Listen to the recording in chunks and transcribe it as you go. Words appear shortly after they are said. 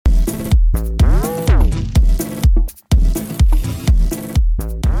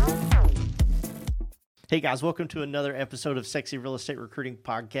Hey guys, welcome to another episode of Sexy Real Estate Recruiting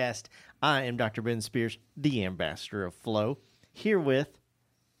Podcast. I am Dr. Ben Spears, the ambassador of Flow, here with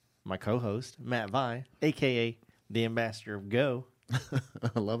my co-host, Matt Vi, a.k.a. the ambassador of Go.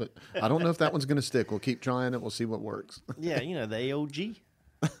 I love it. I don't know if that one's going to stick. We'll keep trying it. We'll see what works. Yeah, you know, the AOG.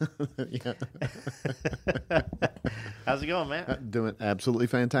 Yeah. How's it going, Matt? Doing absolutely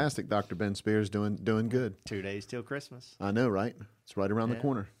fantastic. Dr. Ben Spears doing good. 2 days till Christmas. I know, right? It's right around the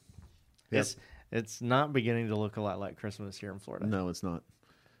corner. Yep. It's not beginning to look a lot like Christmas here in Florida. No, it's not.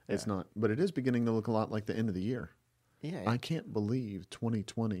 It's Yeah. not. But it is beginning to look a lot like the end of the year. Yeah. I can't believe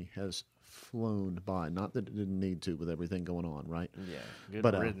 2020 has flown by. Not that it didn't need to with everything going on, right? Yeah. Good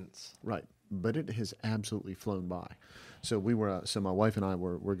But, riddance. Right. But it has absolutely flown by. So we were, so my wife and I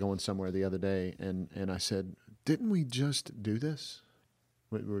were going somewhere the other day, and I said, didn't we just do this?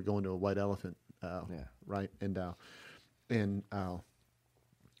 We were going to a White Elephant, right?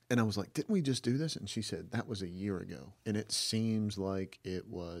 And I was like, didn't we just do this? And she said, that was a year ago. And it seems like it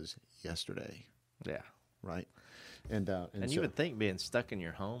was yesterday, Yeah. right? And And so, you would think being stuck in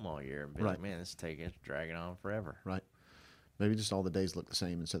your home all year and be like, Right. man, it's dragging on forever. right. Maybe just all the days look the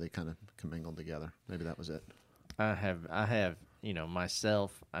same, and so they kind of commingled together. Maybe that was it. I have, you know,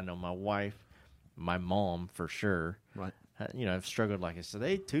 myself, I know my wife, my mom for sure. Right. You know, I've struggled like, is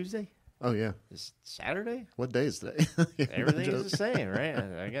today Tuesday? Oh, yeah. Is Saturday? What day is today? Yeah, no Everything joke. is the same, right?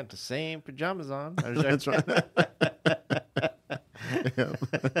 I got the same pajamas on. That's right. Yeah.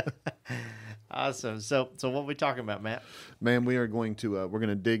 Awesome. So what we talking about, Matt? Man, we are going to we're going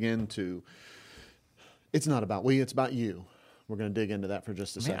to dig into. It's not about we; it's about you. We're going to dig into that for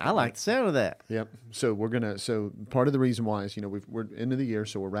just a Man, second. I like the sound of that. Yep. So we're gonna. So part of the reason why is we're into the year,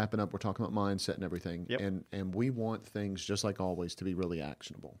 so we're wrapping up. We're talking about mindset and everything. Yep. And we want things just like always to be really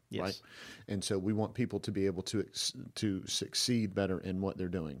actionable, Yes. right? And so we want people to be able to succeed better in what they're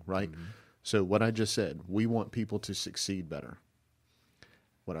doing, right? Mm-hmm. So what I just said, we want people to succeed better.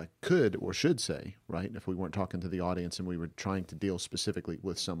 What I could or should say, right, if we weren't talking to the audience and we were trying to deal specifically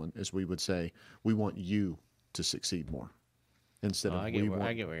with someone, is we would say, we want you to succeed more. Instead Oh, of I we want.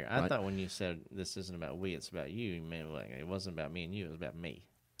 get where you're. I right? thought when you said this isn't about we, it's about you meant like it wasn't about me and you, it was about me.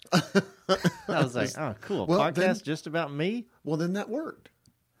 I was like, oh, cool. Well, Podcast then- just about me? Well, then that worked.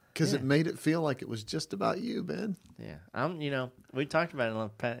 Because it Yeah. made it feel like it was just about you, Ben. Yeah. You know, we talked about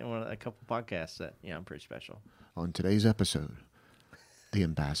it in a couple podcasts that, I'm pretty special. On today's episode, the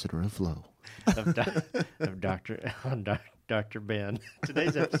ambassador of Flow. of Dr. Ben.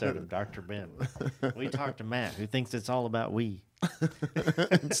 Today's episode of Dr. Ben. We talked to Matt, who thinks it's all about we.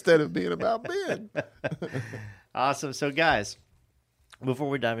 Instead of being about Ben. Awesome. So, guys, before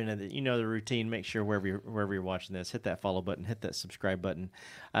we dive into the routine, make sure wherever you're watching this, hit that follow button, hit that subscribe button.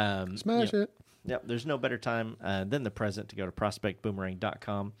 Smash it. Yep, there's no better time than the present to go to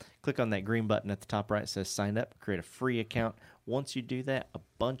prospectboomerang.com. Click on that green button at the top right. It says sign up, create a free account. Once you do that, a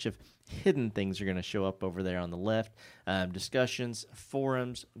bunch of hidden things are going to show up over there on the left. Discussions,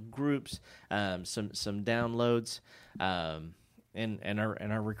 forums, groups, some downloads, and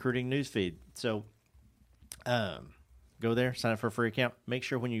our recruiting newsfeed. So go there, sign up for a free account. Make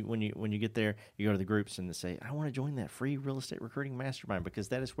sure when you get there, you go to the groups and say, I want to join that free real estate recruiting mastermind, because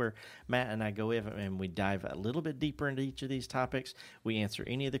that is where Matt and I go in and we dive a little bit deeper into each of these topics. We answer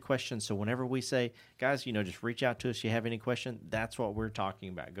any of the questions. So whenever we say, guys, just reach out to us. You have any question? That's what we're talking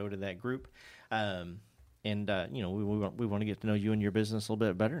about. Go to that group. We want to get to know you and your business a little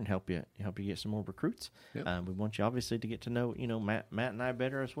bit better and help you get some more recruits. Yep. We want you obviously to get to know, Matt and I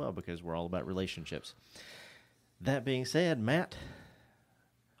better as well, because we're all about relationships. That being said, Matt,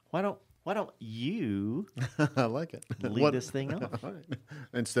 why don't you I like it. lead this thing off? All right.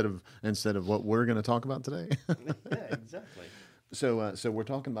 Instead of what we're going to talk about today. Yeah, exactly. So we're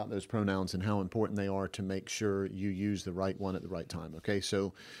talking about those pronouns and how important they are to make sure you use the right one at the right time. Okay,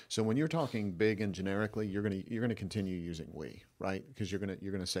 so when you're talking big and generically, you're gonna continue using we, right? Because you're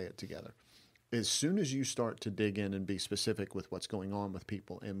gonna say it together. As soon as you start to dig in and be specific with what's going on with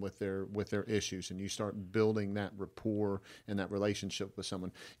people and with their issues, and you start building that rapport and that relationship with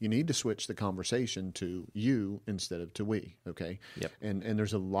someone, you need to switch the conversation to you instead of to we. Okay. Yep. And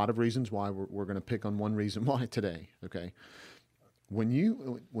there's a lot of reasons why we're going to pick on one reason why today. Okay. When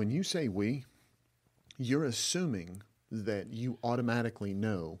you say we, you're assuming that you automatically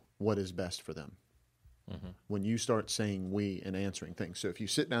know what is best for them. Mm-hmm. When you start saying we and answering things. So if you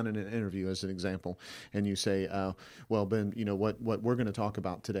sit down in an interview, as an example, and you say, well, Ben, what we're going to talk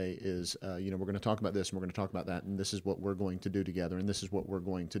about today is, we're going to talk about this and we're going to talk about that, and this is what we're going to do together, and this is what we're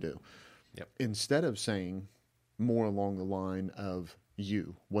going to do. Yep. Instead of saying more along the line of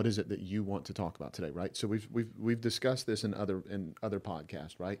you, what is it that you want to talk about today, right? So we've discussed this in other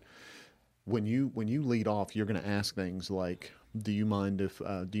podcasts, right? when you lead off, you're going to ask things like, do you mind if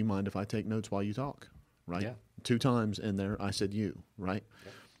I take notes while you talk? Right. Yeah. 2 times in there, I said you. Right.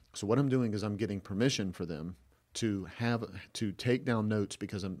 Yep. So what I'm doing is I'm getting permission for them to take down notes,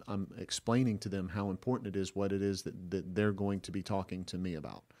 because I'm explaining to them how important it is, what it is that they're going to be talking to me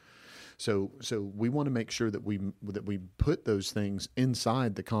about. So we want to make sure that we put those things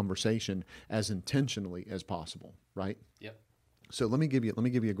inside the conversation as intentionally as possible, right? Yep. So let me give you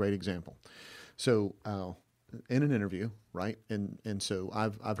a great example. So in an interview, right? And so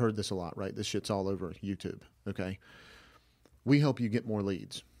I've heard this a lot, right? This shit's all over YouTube. Okay. We help you get more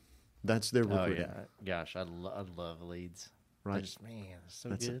leads. That's their recruiting. Oh yeah, gosh, I love leads. Right. It's so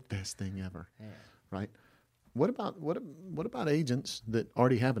That's good. the best thing ever. Yeah. Right. What about agents that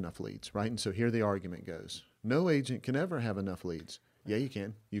already have enough leads, right? And so here the argument goes. No agent can ever have enough leads. Yeah, you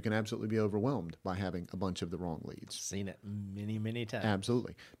can. You can absolutely be overwhelmed by having a bunch of the wrong leads. Seen it many, many times.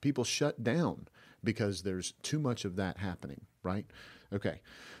 Absolutely. People shut down because there's too much of that happening, right? Okay.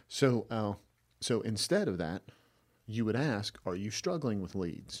 So instead of that, you would ask, are you struggling with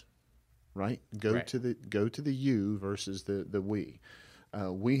leads? Right? Go to the you versus the we.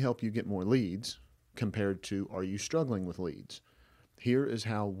 We help you get more leads compared to, are you struggling with leads? Here is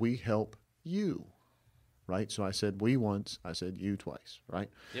how we help you. Right? So I said we once, I said you twice, right?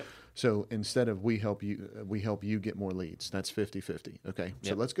 Yep. So instead of we help you get more leads. That's 50-50. Okay. So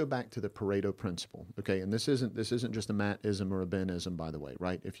Yep. let's go back to the Pareto principle. Okay. And this isn't just a Matt-ism or a Ben-ism, by the way,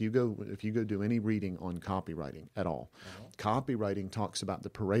 right? If you go do any reading on copywriting at all, copywriting talks about the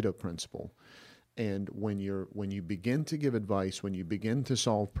Pareto principle. And when you begin to give advice, when you begin to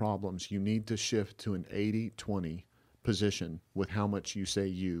solve problems, you need to shift to an 80-20 position with how much you say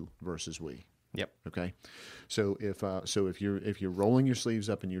you versus we. Yep. Okay. So if you're rolling your sleeves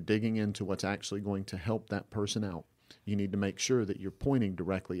up and you're digging into what's actually going to help that person out, you need to make sure that you're pointing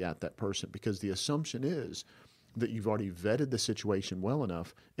directly at that person, because the assumption is that you've already vetted the situation well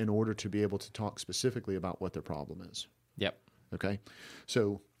enough in order to be able to talk specifically about what their problem is. Yep. Okay.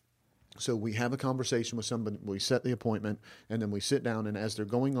 So we have a conversation with somebody, we set the appointment, and then we sit down, and as they're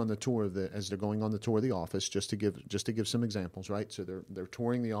going on the tour of the office, just to give some examples, right? So they're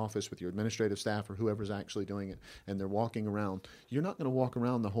touring the office with your administrative staff or whoever's actually doing it, and they're walking around. You're not going to walk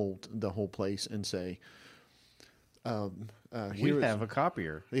around the whole place and say, we have a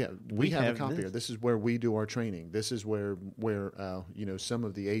copier. Yeah, we have a copier. This is where we do our training. This is where some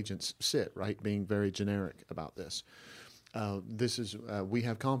of the agents sit, right? Being very generic about this. We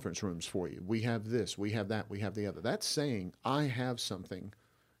have conference rooms for you. We have this, we have that, we have the other. That's saying I have something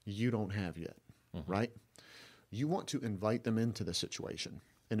you don't have yet, right? You want to invite them into the situation.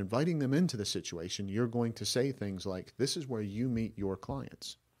 And inviting them into the situation, you're going to say things like, this is where you meet your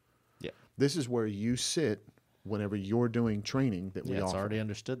clients. Yeah. This is where you sit whenever you're doing training that we offer. It's already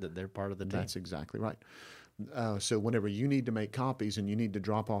understood that they're part of the team. That's exactly right. So whenever you need to make copies and you need to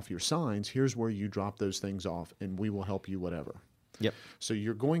drop off your signs, here's where you drop those things off, and we will help you whatever. Yep. So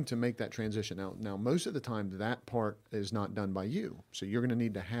you're going to make that transition. Now, most of the time, that part is not done by you. So you're going to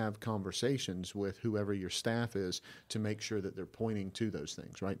need to have conversations with whoever your staff is to make sure that they're pointing to those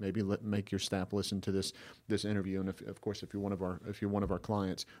things, right? Maybe make your staff listen to this interview, and of course, if you're one of our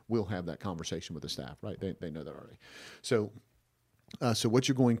clients, we'll have that conversation with the staff, right? They know that already. So what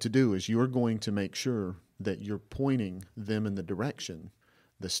you're going to do is you're going to make sure that you're pointing them in the direction,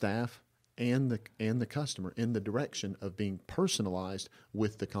 the staff and the customer, in the direction of being personalized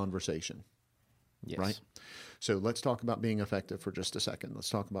with the conversation. Yes. Right? So let's talk about being effective for just a second.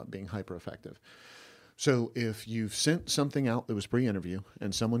 Let's talk about being hyper effective. So if you've sent something out that was pre-interview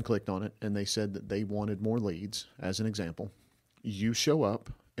and someone clicked on it and they said that they wanted more leads, as an example, you show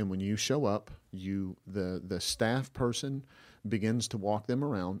up, and when you show up, the staff person begins to walk them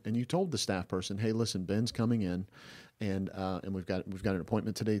around, and you told the staff person, hey, listen, Ben's coming in, and we've got an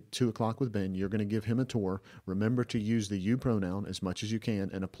appointment today, 2:00 with Ben. You're going to give him a tour. Remember to use the you pronoun as much as you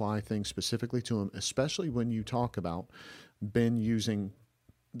can and apply things specifically to him, especially when you talk about Ben using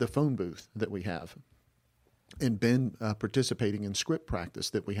the phone booth that we have, and Ben participating in script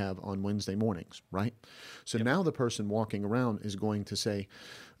practice that we have on Wednesday mornings, right? So now the person walking around is going to say,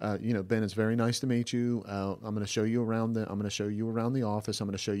 Ben, it's very nice to meet you. I'm going to show you around the office. I'm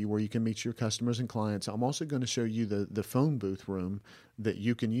going to show you where you can meet your customers and clients. I'm also going to show you the phone booth room that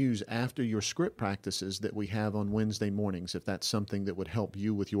you can use after your script practices that we have on Wednesday mornings, if that's something that would help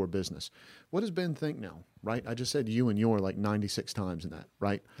you with your business. What does Ben think now, right? I just said you and your like 96 times in that,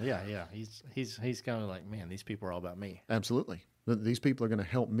 right? Yeah. He's kind of like, man, these people are all about me. Absolutely. These people are going to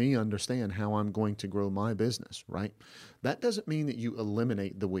help me understand how I'm going to grow my business, right? That doesn't mean that you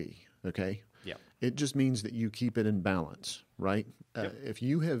eliminate the we, okay? Yeah. It just means that you keep it in balance, right? Yep. If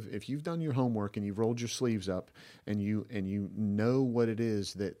you've done your homework and you've rolled your sleeves up and you know what it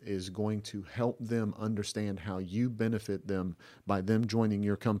is that is going to help them understand how you benefit them by them joining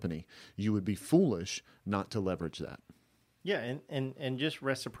your company, you would be foolish not to leverage that. Yeah, and just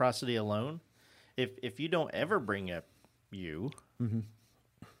reciprocity alone, if you don't ever bring up you, they're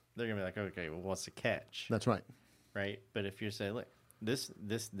gonna be like, okay, well, what's the catch? That's right. Right? But if you say, look, this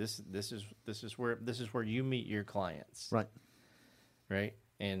is where you meet your clients, Right. right?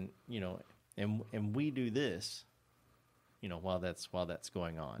 And and we do this, while that's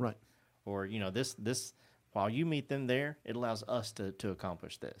going on, Right. Or this while you meet them there, it allows us to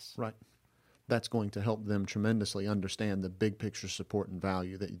accomplish this, Right. That's going to help them tremendously understand the big picture support and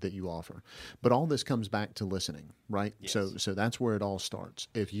value that you offer. But all this comes back to listening, right? Yes. So that's where it all starts.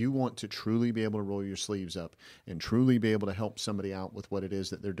 If you want to truly be able to roll your sleeves up and truly be able to help somebody out with what it is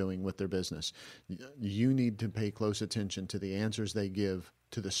that they're doing with their business, you need to pay close attention to the answers they give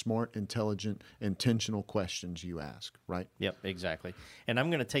to the smart, intelligent, intentional questions you ask, right? Yep, exactly. And I'm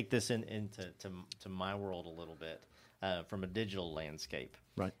going to take this into my world a little bit from a digital landscape,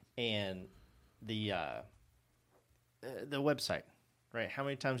 Right. and the website, right? How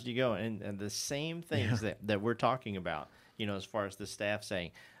many times do you go and the same things that we're talking about, as far as the staff saying,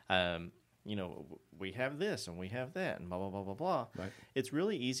 we have this and we have that and blah blah blah blah blah. Right. It's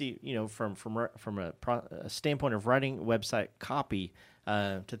really easy, from a standpoint of writing website copy,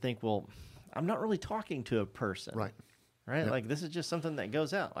 to think, well, I'm not really talking to a person, Right. Right? Yep. Like, this is just something that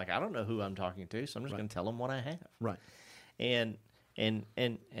goes out. Like, I don't know who I'm talking to, so I'm just going to tell them what I have. Right. And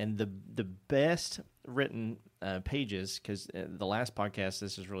the best written pages, because the last podcast,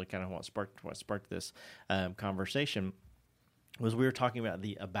 this is really kind of what sparked this conversation, was we were talking about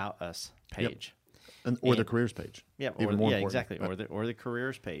the About Us page. Yep. Or the careers page. Yeah, Even more important. exactly. Right. Or the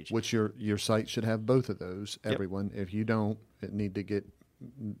careers page. Which your site should have both of those, everyone. Yep. If you don't, it need to get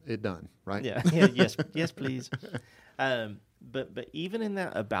it done, right? Yeah. Yes, please. But even in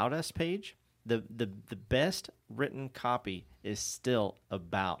that About Us page, the best written copy is still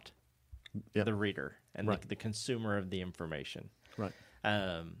about the reader and the consumer of the information. Right.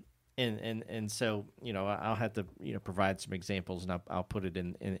 And so, I'll have to provide some examples, and I'll put it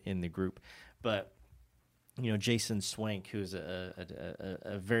in the group. But Jason Swank, who's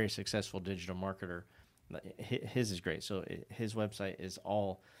a very successful digital marketer, his is great. So his website is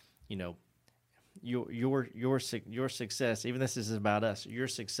all, your success. Even this is about us. Your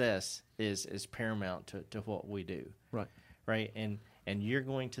success is paramount to what we do. Right. Right. And you're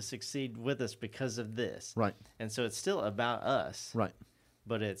going to succeed with us because of this. Right. And so it's still about us. Right.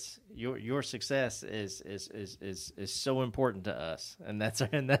 But it's your success is so important to us, and that's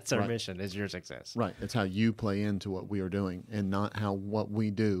our mission, is your success. Right. It's how you play into what we are doing, and not how what we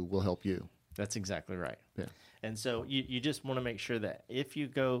do will help you. That's exactly right. Yeah. And so you just want to make sure that if you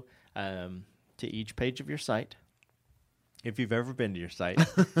go to each page of your site, if you've ever been to your site,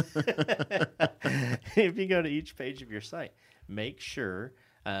 if you go to each page of your site, make sure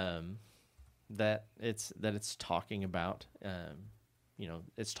that it's talking about.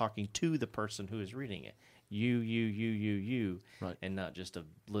 It's talking to the person who is reading it. You, right. And not just a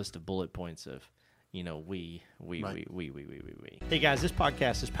list of bullet points of, we. Hey guys, this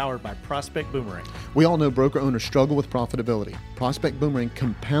podcast is powered by Prospect Boomerang. We all know broker owners struggle with profitability. Prospect Boomerang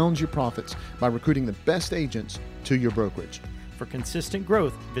compounds your profits by recruiting the best agents to your brokerage. For consistent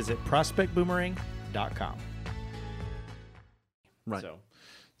growth, visit prospectboomerang.com. Right. So.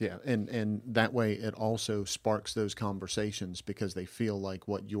 Yeah, and that way it also sparks those conversations because they feel like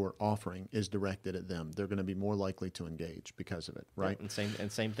what you're offering is directed at them. They're going to be more likely to engage because of it, right? Yep,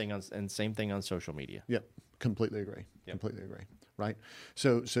 and same thing on social media. Yep, completely agree. Yep. Completely agree. Right.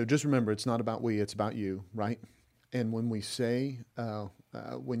 So just remember, it's not about we, it's about you, right? And when we say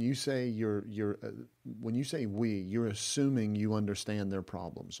when you say we, you're assuming you understand their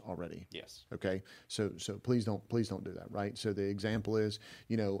problems already. Yes. Okay. So please don't do that. Right. So the example is,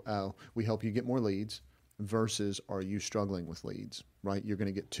 we help you get more leads versus are you struggling with leads? Right. You're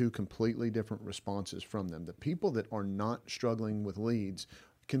going to get two completely different responses from them. The people that are not struggling with leads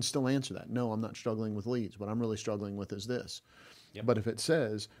can still answer that. No, I'm not struggling with leads. What I'm really struggling with is this. Yep. But if it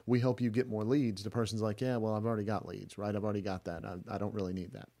says, we help you get more leads, the person's like, yeah, well, I've already got leads, right? I've already got that. I don't really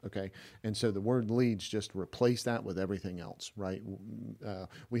need that. Okay. And so the word leads, just replace that with everything else, right?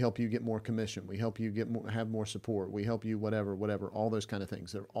 We help you get more commission. We help you have more support. We help you whatever, all those kind of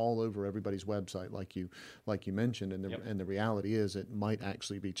things. They're all over everybody's website, like you mentioned. And Yep. and the reality is it might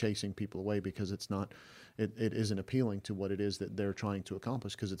actually be chasing people away because it's not, it isn't appealing to what it is that they're trying to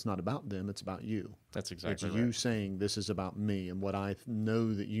accomplish, because it's not about them. It's about you. That's exactly It's right. you saying, this is about me and what I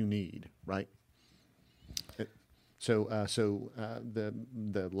know that you need, right? The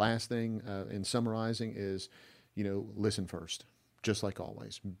last thing in summarizing is, listen first, just like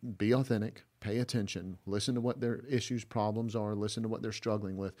always. Be authentic, pay attention, listen to what their issues, problems are, listen to what they're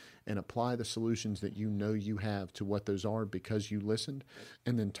struggling with, and apply the solutions that you know you have to what those are because you listened,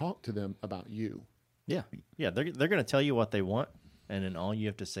 and then talk to them about you. Yeah. They're going to tell you what they want, and then all you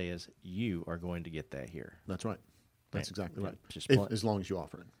have to say is, you are going to get that here. That's right. That's exactly right. Just As long as you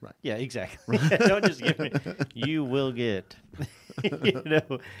offer it, right? Yeah, exactly. Don't just give me. You will get,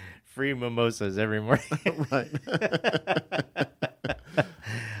 free mimosas every morning. Right.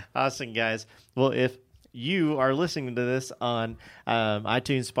 Awesome, guys. Well, if you are listening to this on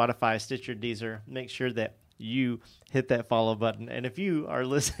iTunes, Spotify, Stitcher, Deezer, make sure that you hit that follow button. And if you are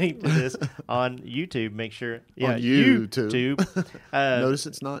listening to this on YouTube, make sure On YouTube. YouTube. Notice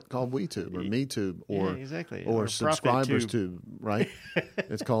it's not called WeTube or MeTube or exactly. or Or subscribers ProfitTube. tube, right?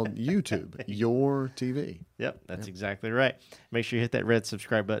 It's called YouTube, your TV. Yep, that's exactly right. Make sure you hit that red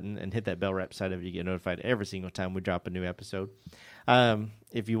subscribe button and hit that bell right beside of it. You get notified every single time we drop a new episode.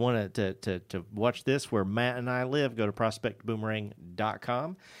 If you want to watch this where Matt and I live, go to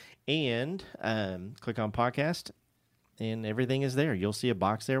prospectboomerang.com and click on podcast, and everything is there. You'll see a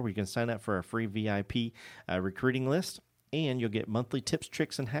box there where you can sign up for our free VIP recruiting list, and you'll get monthly tips,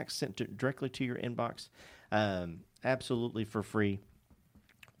 tricks, and hacks sent directly to your inbox, absolutely for free.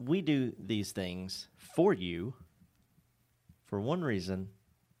 We do these things for you for one reason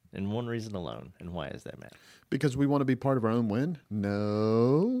and one reason alone. And why is that, Matt? Because we want to be part of our own win?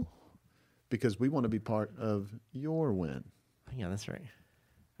 No. Because we want to be part of your win. Yeah, that's right.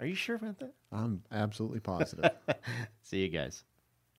 Are you sure about that? I'm absolutely positive. See you guys.